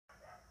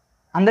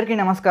అందరికీ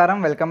నమస్కారం.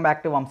 Welcome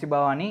back to Vamsi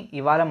Bhavani.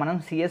 ఇవాళ మనం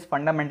సిఎస్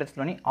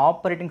ఫండమెంటల్స్లోని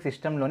ఆపరేటింగ్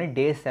సిస్టంలోని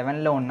డే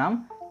 7లో ఉన్నాం.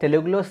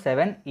 తెలుగులో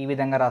 7 ఈ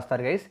విధంగా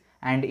రాస్తారు గైస్.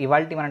 అండ్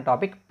ఇవాళ మన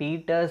టాపిక్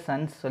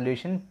పీటర్సన్స్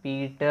సొల్యూషన్.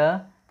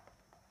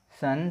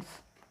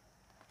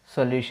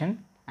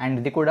 అండ్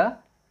ఇది కూడా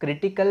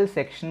క్రిటికల్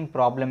సెక్షన్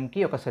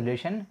ప్రాబ్లమ్కి ఒక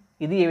సొల్యూషన్.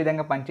 ఇది ఏ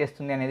విధంగా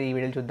పనిచేస్తుంది అనేది ఈ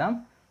వీడియోలో చూద్దాం.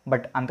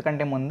 బట్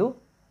అంతకంటే ముందు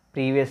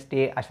ప్రీవియస్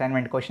డే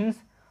అసైన్మెంట్ క్వశ్చన్స్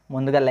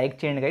ముందుగా లైక్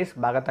చేయండి గైస్,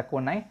 బాగా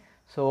తక్కువ ఉన్నాయి.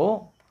 So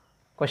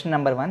question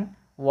number 1,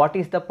 what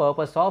is the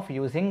purpose of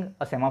using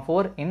a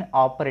semaphore in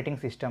operating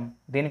system?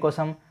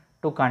 దీనికోసం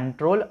to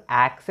control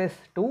access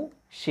to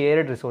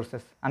shared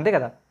resources, అంతే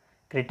కదా.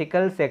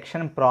 క్రిటికల్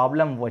సెక్షన్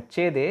ప్రాబ్లం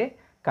వచ్చేదే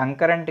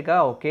కంకరెంట్గా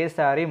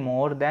ఒకేసారి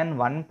more than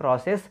one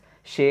process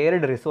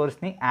shared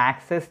రిసోర్స్ని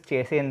access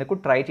చేసేందుకు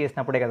ట్రై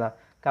చేసినప్పుడే కదా.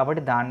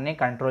 కాబట్టి దాన్నే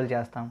కంట్రోల్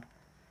చేస్తాం.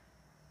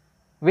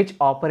 Which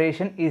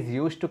operation is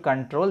use to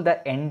control the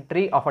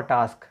entry of a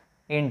task?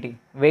 ఏంటి?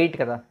 వెయిట్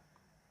కదా,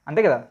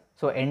 అంతే కదా.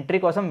 సో ఎంట్రీ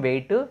కోసం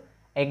వెయిట్,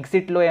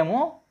 ఎగ్జిట్లో ఏమో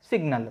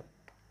signal.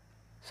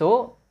 So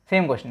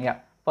same question,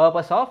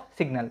 purpose of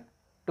signal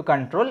to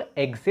control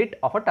exit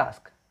of a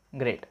task.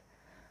 Great.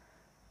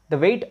 The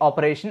weight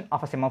operation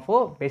of a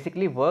semaphore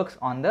basically works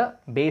on the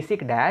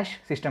basic dash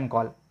system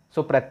call.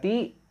 So ప్రతి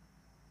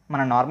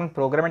మన normal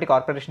ప్రోగ్రామెటిక్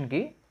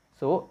ఆపరేషన్కి,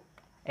 so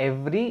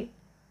every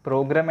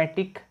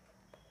ప్రోగ్రామెటిక్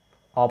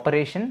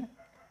operation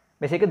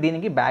బేసిక్గా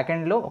దీనికి back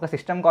ఎండ్లో ఒక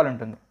system call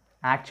ఉంటుంది,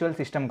 actual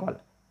system call.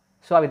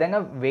 So ఆ విధంగా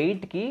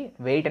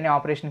వెయిట్ అనే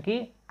ఆపరేషన్కి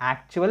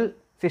actual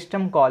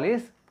system call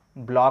is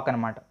black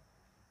అనమాట.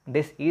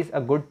 This is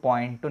a good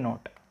point to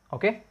note.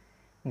 Okay,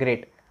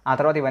 great. ఆ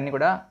తర్వాత ఇవన్నీ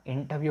కూడా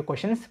interview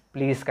questions,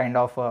 please kind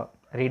of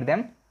read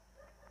them.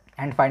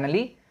 And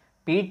finally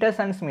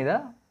పీటర్సన్స్ మీద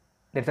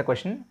దట్స్ అ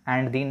క్వశ్చన్,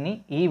 అండ్ దీన్ని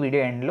ఈ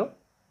వీడియో ఎండ్లో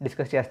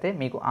డిస్కస్ చేస్తే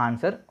మీకు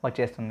ఆన్సర్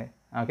వచ్చేస్తుంది.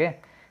 Okay,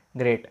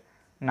 great.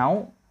 Now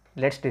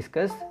let's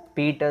discuss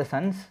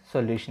పీటర్సన్స్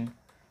solution.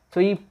 So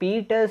ఈ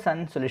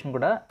పీటర్సన్స్ సొల్యూషన్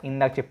కూడా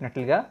ఇందాక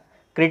చెప్పినట్లుగా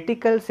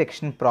క్రిటికల్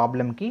సెక్షన్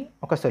ప్రాబ్లమ్కి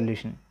ఒక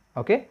సొల్యూషన్.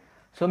 ఓకే,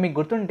 సో మీకు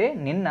గుర్తుంటే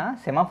నిన్న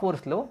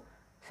సెమాఫోర్స్లో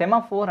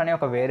సెమాఫోర్ అనే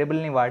ఒక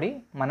వేరియబుల్ని వాడి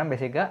మనం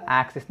బేసిక్గా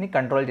యాక్సెస్ని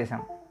కంట్రోల్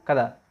చేసాం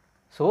కదా.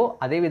 సో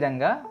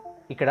అదేవిధంగా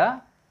ఇక్కడ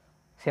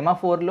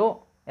సెమాఫోర్లో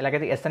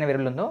ఎలాగైతే ఎస్ అనే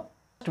వేరియబుల్ ఉందో,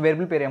 ఫస్ట్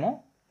వేరియబుల్ పేరేమో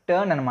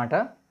టర్న్ అనమాట.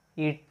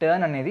 ఈ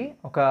టర్న్ అనేది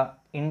ఒక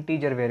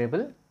ఇంటీజర్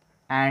వేరియబుల్,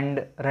 అండ్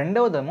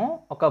రెండవదేమో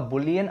ఒక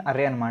బులియన్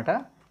అర్రే అనమాట,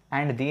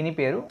 అండ్ దీని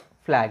పేరు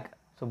flag.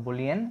 So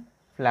bullion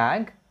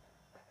flag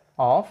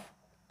of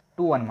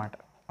 2 అనమాట.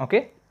 ఓకే,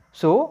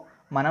 సో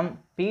మనం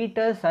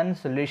పీటర్సన్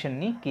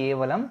సొల్యూషన్ని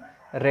కేవలం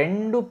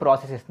రెండు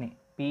ప్రాసెసెస్ని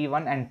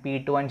P1 అండ్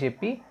P2 అని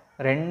చెప్పి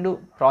రెండు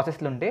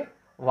ప్రాసెస్లు ఉంటే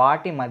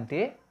వాటి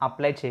మధ్య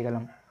అప్లై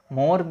చేయగలం.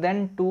 మోర్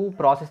దెన్ 2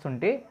 ప్రాసెస్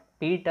ఉంటే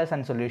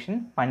పీటర్సన్ సొల్యూషన్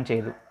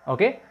పనిచేయదు.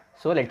 Okay,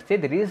 so let's say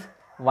there is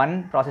one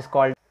process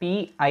called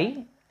PI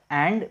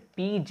and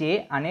PJ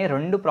అనే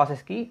రెండు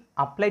ప్రాసెస్కి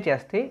అప్లై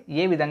చేస్తే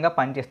ఏ విధంగా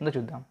పనిచేస్తుందో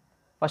చూద్దాం.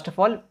 ఫస్ట్ ఆఫ్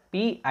ఆల్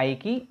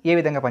PIకి ఏ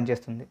విధంగా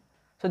పనిచేస్తుంది?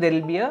 So there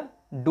will be a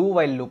do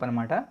while loop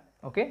అనమాట.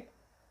 Okay,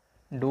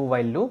 do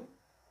while loop,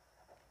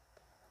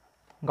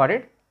 got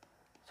it.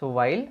 So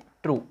while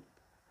true,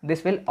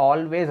 this will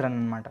always run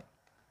అనమాట.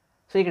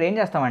 సో ఇక్కడ ఏం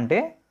చేస్తామంటే,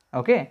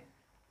 okay,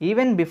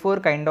 even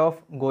before kind of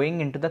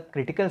going in to the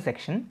critical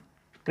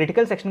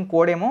section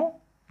code ఏమో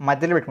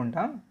మధ్యలో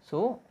పెట్టుకుంటాం. So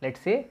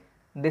let's say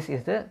this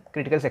is the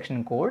critical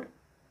section code.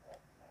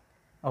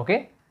 Okay,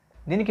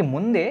 దీనికి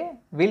ముందే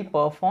will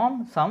perform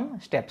some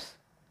steps.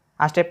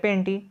 ఆ స్టెప్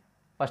ఏంటి?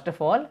 First of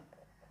all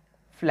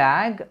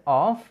flag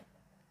of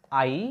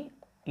I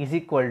is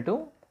equal to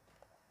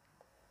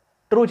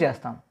true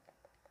చేస్తాం.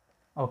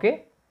 Okay,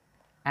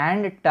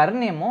 and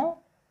turn ఏమో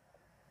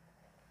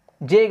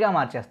జేగా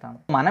మార్చేస్తాం.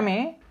 మనమే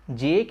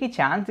జేకి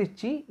ఛాన్స్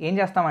ఇచ్చి ఏం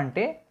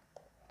చేస్తామంటే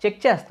చెక్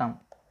చేస్తాం.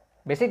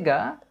 బేసిక్గా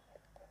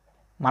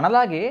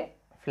మనలాగే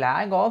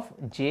ఫ్లాగ్ ఆఫ్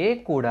జే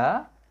కూడా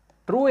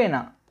ట్రూ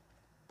అయినా,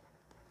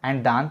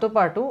 అండ్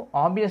దాంతోపాటు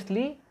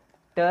ఆబ్వియస్లీ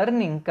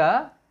టర్న్ ఇంకా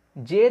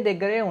జే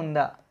దగ్గరే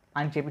ఉందా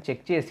అని చెప్పి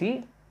చెక్ చేసి,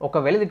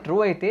 ఒకవేళ ఇది ట్రూ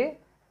అయితే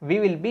we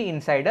will be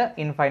inside a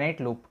infinite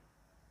loop.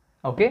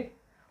 Okay,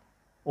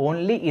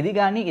 only ఇది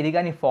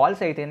కానీ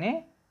ఫాల్స్ అయితేనే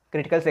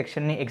క్రిటికల్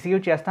సెక్షన్ని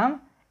ఎగ్జిక్యూట్ చేస్తాం.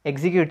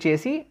 ఎగ్జిక్యూట్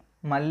చేసి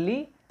మళ్ళీ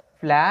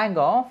ఫ్లాగ్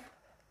ఆఫ్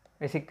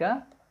బేసిక్గా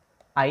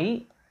I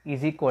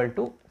is equal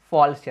to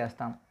falls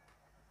చేస్తాం.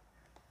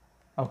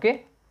 ఓకే,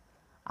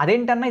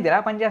 అదేంటన్నా ఇది ఎలా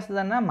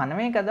పనిచేస్తుందన్నా,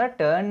 మనమే కదా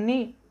టర్న్ని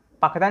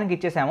పక్కదానికి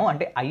ఇచ్చేసాము,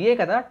 అంటే అయ్యే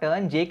కదా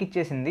టర్న్ జేకి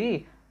ఇచ్చేసింది,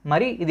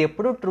 మరి ఇది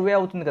ఎప్పుడు ట్రూవే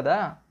అవుతుంది కదా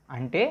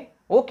అంటే,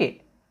 ఓకే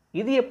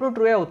ఇది ఎప్పుడు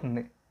ట్రూవే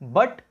అవుతుంది.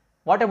 But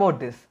what about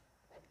this?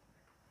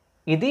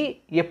 ఇది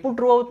ఎప్పుడు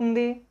ట్రూ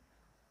అవుతుంది?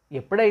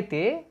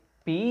 ఎప్పుడైతే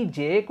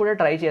పీజే కూడా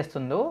ట్రై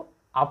చేస్తుందో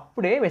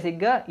అప్పుడే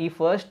బేసిక్గా ఈ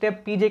ఫస్ట్ స్టెప్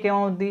పీజేకి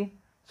ఏమవుద్ది.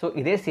 సో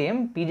ఇదే సేమ్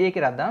పీజేకి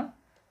రాద్దాం.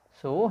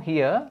 So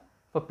here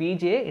for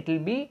PJ it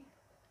will be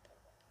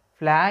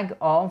flag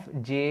of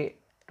J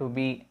to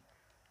be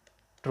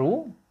true.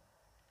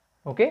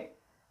 Okay,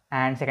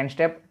 and second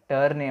step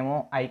turn ఏమో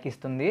ఐకి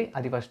ఇస్తుంది,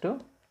 అది ఫస్ట్.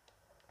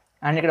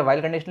 అండ్ ఇక్కడ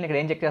వైల్ కండిషన్లో ఇక్కడ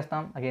ఏం చెక్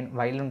చేస్తాం? అగైన్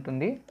వైల్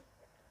ఉంటుంది.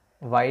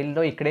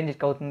 వైల్లో ఇక్కడేం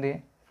చెక్ అవుతుంది?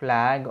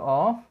 Flag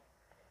of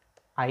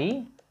I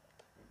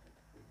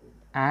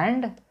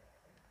and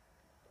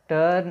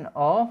turn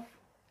off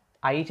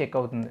I check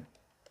అవుతుంది,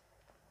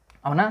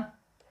 అవునా?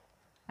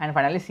 అండ్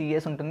ఫైనల్లీ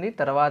సిఎస్ ఉంటుంది,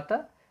 తర్వాత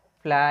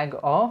ఫ్లాగ్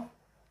ఆఫ్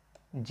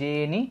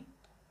జేని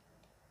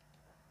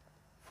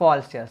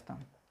ఫాల్స్ చేస్తాం.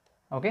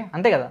 ఓకే,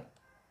 అంతే కదా.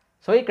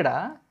 సో ఇక్కడ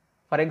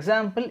ఫర్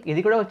ఎగ్జాంపుల్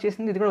ఇది కూడా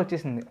వచ్చేసింది, ఇది కూడా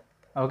వచ్చేసింది.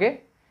 ఓకే,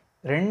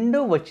 రెండు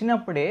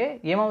వచ్చినప్పుడే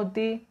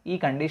ఏమవుద్ది, ఈ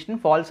కండిషన్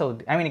ఫాల్స్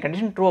అవుద్ది, ఐ మీన్ ఈ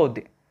కండిషన్ ట్రూ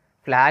అవుద్ది.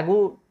 ఫ్లాగు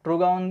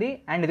ట్రూగా ఉంది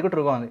అండ్ ఇది కూడా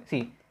ట్రూగా ఉంది. సి,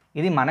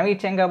 ఇది మనం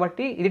ఇచ్చాం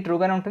కాబట్టి ఇది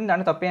ట్రూగానే ఉంటుంది,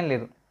 దాంట్లో తప్పేం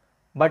లేదు.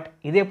 బట్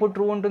ఇది ఎప్పుడు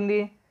ట్రూ ఉంటుంది,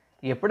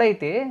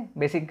 ఎప్పుడైతే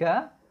బేసిక్గా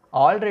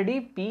ఆల్రెడీ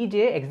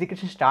పీజే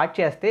ఎగ్జిక్యూషన్ స్టార్ట్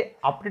చేస్తే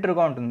అప్పుడు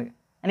ట్రూగా ఉంటుంది.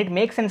 అండ్ ఇట్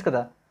మేక్ సెన్స్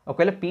కదా.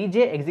 ఒకవేళ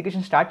పీజే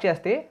ఎగ్జిక్యూషన్ స్టార్ట్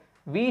చేస్తే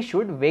we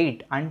should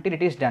wait until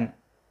it is done.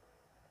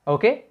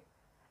 Okay,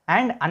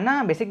 and అన్న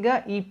బేసిక్గా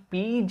ఈ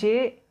పీజే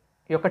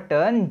యొక్క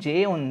టర్న్ జే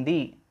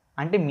ఉంది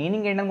అంటే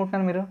మీనింగ్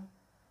ఏంటనుకుంటున్నారు మీరు?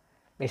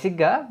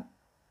 బేసిక్గా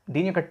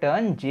దీని యొక్క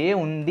టర్న్ జే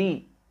ఉంది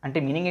అంటే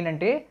మీనింగ్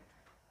ఏంటంటే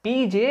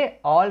పీజే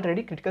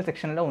ఆల్రెడీ క్రిటికల్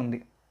సెక్షన్లో ఉంది.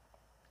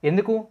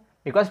 ఎందుకు?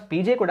 బికాస్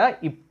పీజే కూడా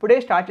ఇప్పుడే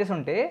స్టార్ట్ చేసి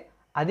ఉంటే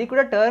అది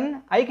కూడా టర్న్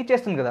ఐకి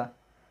ఇచ్చేస్తుంది కదా.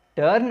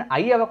 టర్న్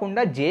ఐ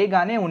అవ్వకుండా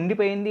జేగానే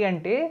ఉండిపోయింది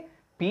అంటే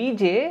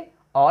పీజే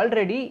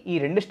ఆల్రెడీ ఈ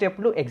రెండు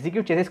స్టెప్లు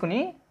ఎగ్జిక్యూట్ చేసేసుకుని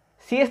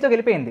సిఎస్లోకి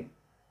వెళ్ళిపోయింది.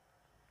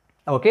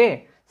 ఓకే,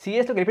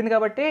 సిఎస్లోకి వెళ్ళిపోయింది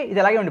కాబట్టి ఇది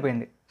అలాగే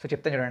ఉండిపోయింది. సో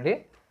చెప్తాను చూడండి.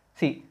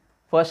 C,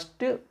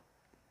 first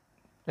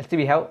let's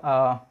we have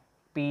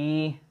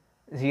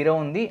P0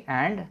 ఉంది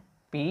అండ్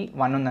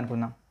P1 ఉంది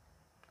అనుకుందాం.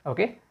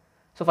 Okay,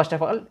 so first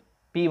of all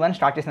P1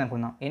 start చేసింది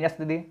అనుకుందాం. ఏం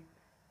చేస్తుంది?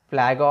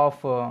 Flag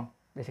of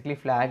basically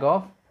flag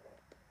of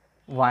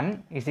 1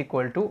 is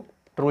equal to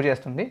true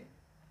చేస్తుంది.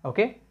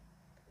 ఓకే,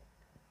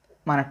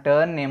 మన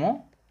టర్న్ ఏమో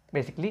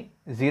బేసిక్లీ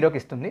 0కి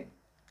ఇస్తుంది.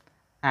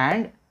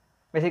 అండ్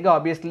బేసిక్గా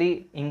ఆబ్వియస్లీ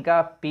ఇంకా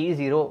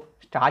P0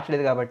 స్టార్ట్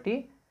చేయలేదు కాబట్టి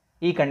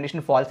ఈ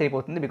కండిషన్ ఫాల్స్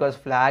అయిపోతుంది. బికాజ్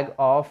ఫ్లాగ్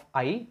ఆఫ్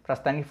ఐ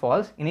ప్రస్తుతానికి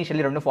ఫాల్స్,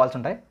 ఇనీషియల్లీ రెండు ఫాల్స్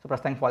ఉంటాయి. సో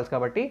ప్రస్తుతానికి ఫాల్స్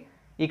కాబట్టి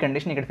ఈ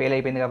కండిషన్ ఇక్కడ ఫెయిల్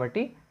అయిపోయింది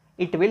కాబట్టి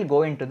it will go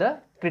in to the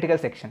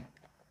critical section.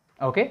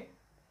 Okay,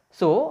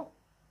 so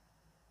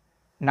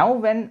now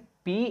when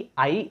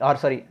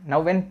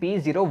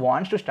P0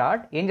 wants to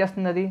start, ఏం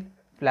చేస్తుంది అది?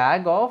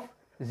 ఫ్లాగ్ ఆఫ్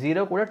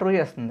 0 కూడా ట్రూ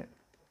చేస్తుంది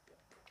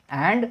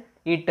అండ్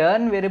ఈ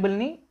టర్న్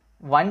వేరియబుల్ని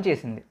 1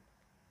 చేసింది.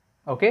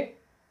 ఓకే,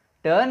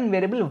 టర్న్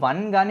వేరియబుల్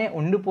 1గానే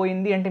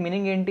ఉండిపోయింది అంటే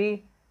మీనింగ్ ఏంటి?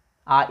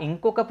 ఆ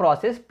ఇంకొక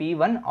ప్రాసెస్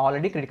P1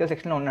 ఆల్రెడీ క్రిటికల్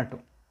సెక్షన్లో ఉన్నట్టు.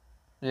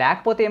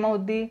 లేకపోతే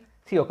ఏమవుద్ది?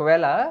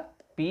 ఒకవేళ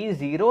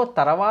P0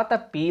 తర్వాత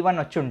P1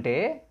 వచ్చి ఉంటే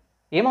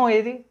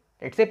ఏమయ్యేది?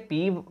 లెట్స్ సే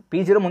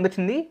P0 ముందు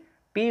వచ్చింది,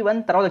 P1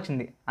 తర్వాత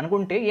వచ్చింది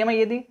అనుకుంటే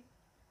ఏమయ్యేది?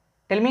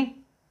 Tell me.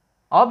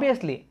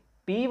 ఆబ్వియస్లీ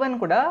P1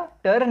 కూడా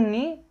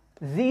టర్న్ని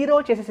 0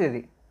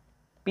 చేసేసేది.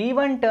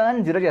 P1 టర్న్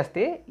 0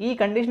 చేస్తే ఈ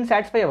కండిషన్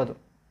సాటిస్ఫై అవ్వదు,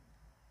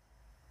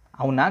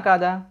 అవునా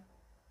కాదా?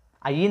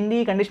 అయ్యింది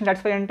ఈ కండిషన్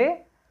సాటిస్ఫై అంటే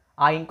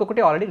ఆ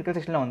ఇంకొకటి ఆల్రెడీ క్రిటికల్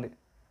సెక్షన్లో ఉంది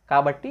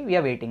కాబట్టి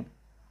వీఆర్ వెయిటింగ్.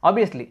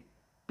 ఆబ్వియస్లీ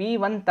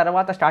P1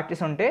 తర్వాత స్టార్ట్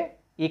చేసి ఉంటే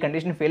ఈ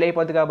కండిషన్ ఫెయిల్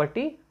అయిపోద్ది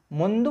కాబట్టి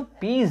ముందు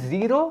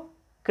P0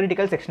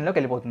 క్రిటికల్ సెక్షన్లోకి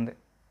వెళ్ళిపోతుంది.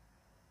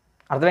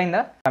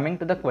 అర్థమైందా? కమింగ్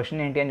టు ద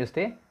క్వశ్చన్ ఏంటి అని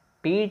చూస్తే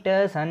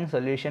Pietersen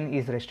solution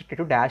is restricted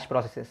to dash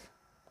processes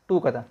 2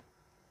 కదా.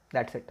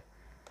 That's it.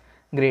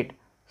 గ్రేట్.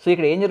 సో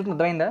ఇక్కడ ఏం జరుగుతుంది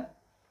అర్థమైందా?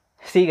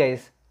 సి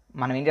గైస్,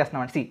 మనం ఏం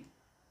చేస్తున్నామంటే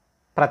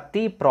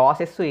ప్రతి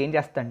ప్రాసెస్ ఏం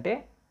చేస్తుందంటే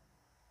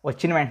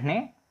వచ్చిన వెంటనే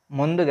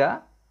ముందుగా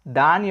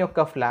దాని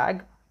యొక్క ఫ్లాగ్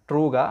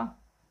ట్రూగా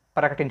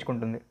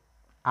ప్రకటించుకుంటుంది.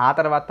 ఆ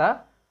తర్వాత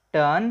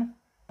టర్న్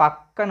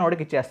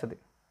పక్కనోడికి ఇచ్చేస్తుంది.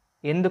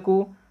 ఎందుకు?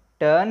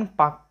 టర్న్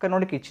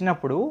పక్కనోడికి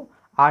ఇచ్చినప్పుడు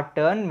ఆ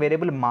టర్న్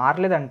వేరియబుల్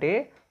మారలేదంటే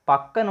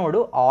పక్కనోడు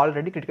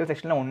ఆల్రెడీ క్రిటికల్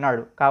సెక్షన్లో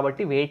ఉన్నాడు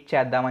కాబట్టి వెయిట్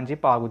చేద్దామని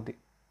చెప్పి ఆగుద్ది.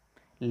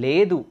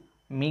 లేదు,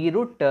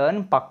 మీరు టర్న్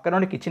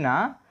పక్కనోడికి ఇచ్చినా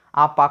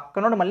ఆ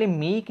పక్కనోడు మళ్ళీ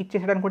మీకు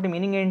ఇచ్చేసాడు అనుకుంటే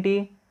మీనింగ్ ఏంటి?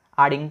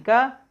 ఆడింకా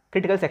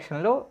క్రిటికల్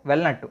సెక్షన్లో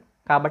వెళ్ళినట్టు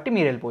కాబట్టి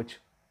మీరు వెళ్ళిపోవచ్చు.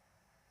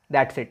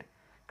 That's it.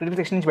 క్రిటికల్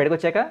సెక్షన్ నుంచి బయటకు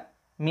వచ్చాక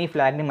మీ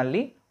ఫ్లాగ్ని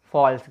మళ్ళీ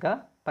ఫాల్స్గా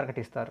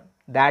ప్రకటిస్తారు.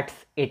 That's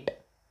it.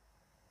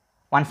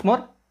 Once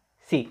more,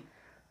 C,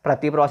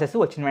 ప్రతి ప్రాసెస్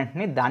వచ్చిన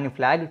వెంటనే దాని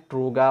ఫ్లాగ్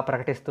ట్రూగా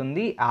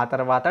ప్రకటిస్తుంది. ఆ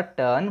తర్వాత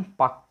టర్న్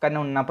పక్కన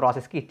ఉన్న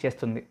ప్రాసెస్కి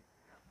ఇచ్చేస్తుంది.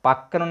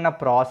 పక్కనున్న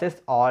ప్రాసెస్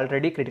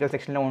ఆల్రెడీ క్రిటికల్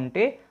సెక్షన్లో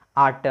ఉంటే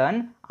ఆ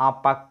టర్న్ ఆ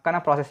పక్కన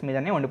ప్రాసెస్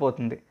మీదనే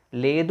ఉండిపోతుంది.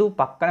 లేదు,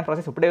 పక్కన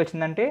ప్రాసెస్ ఇప్పుడే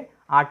వచ్చిందంటే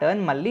ఆ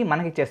టర్న్ మళ్ళీ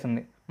మనకి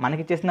ఇచ్చేస్తుంది.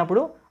 మనకి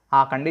ఇచ్చేసినప్పుడు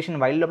ఆ కండిషన్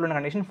వైల్ లోపల ఉన్న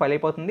కండిషన్ ఫెయిల్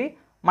అయిపోతుంది,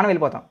 మనం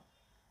వెళ్ళిపోతాం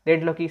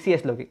దేంట్లోకి?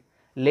 సిఎస్లోకి.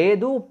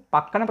 లేదు,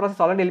 పక్కన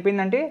ప్రాసెస్ ఆల్రెడీ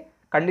వెళ్ళిపోయిందంటే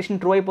కండిషన్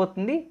ట్రూ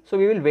అయిపోతుంది. So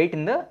we will wait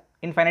in the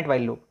infinite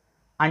while loop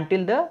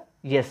until the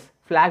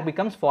flag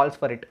becomes falls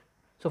for it.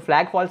 So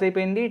flag falls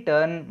అయిపోయింది,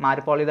 టర్న్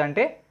మారిపోలేదు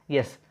అంటే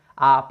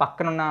ఆ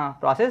పక్కనున్న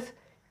ప్రాసెస్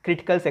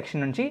క్రిటికల్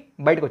సెక్షన్ నుంచి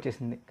బయటకు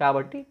వచ్చేసింది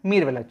కాబట్టి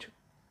మీరు వెళ్ళచ్చు.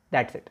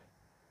 That's it.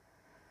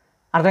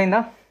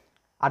 అర్థమైందా?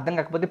 అర్థం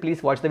కాకపోతే please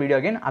watch the video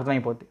again,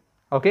 అర్థమైపోద్ది.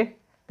 Okay,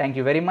 thank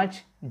you very much.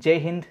 జై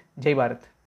హింద్, జై భారత్.